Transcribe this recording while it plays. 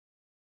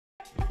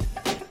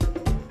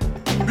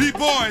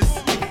B-boys,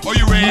 are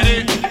you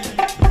ready?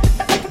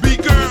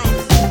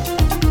 B-girls,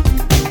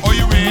 are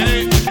you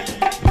ready?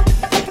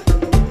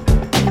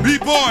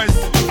 B-boys,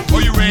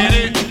 are you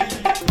ready?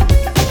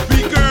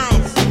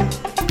 B-girls,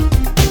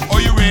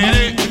 are you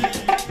ready?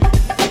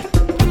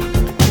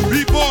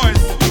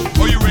 B-boys,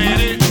 are you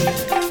ready?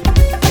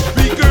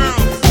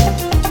 B-girls,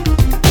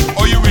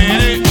 are you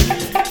ready?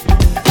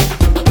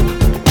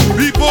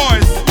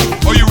 B-boys,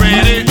 are you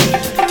ready?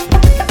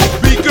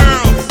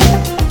 B-girls,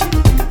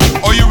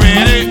 are you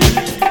ready?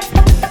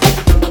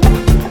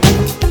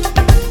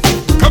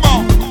 Come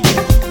on.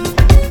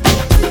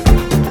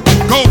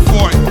 Go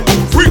for it.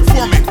 Freak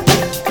for me.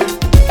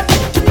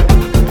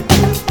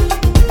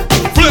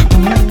 Flip.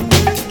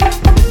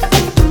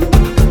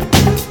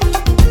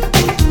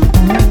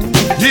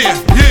 Yeah,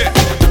 yeah.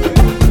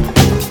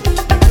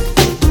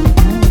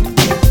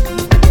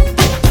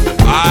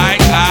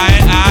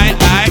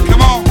 Aight.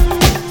 Come on.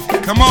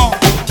 Come on.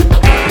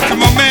 To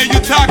my man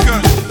Utaka.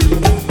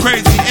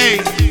 Crazy A.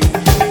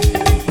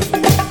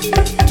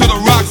 To the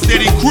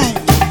Rocksteady crew.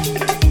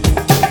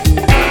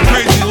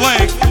 Crazy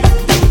Leg.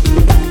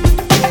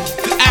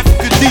 To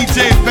Africa DJ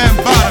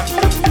Bambata.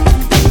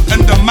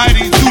 And the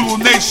mighty Zulu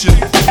Nation.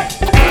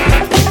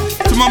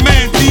 To my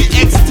man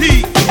DXT.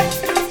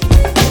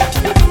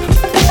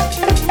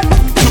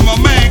 To my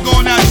man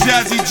going out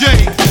Jazzy J.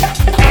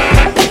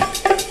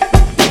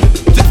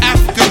 To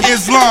Africa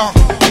Islam.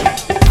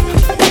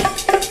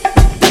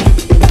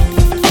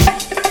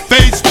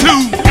 Phase 2.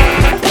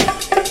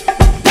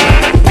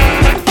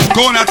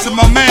 Going out to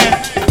my man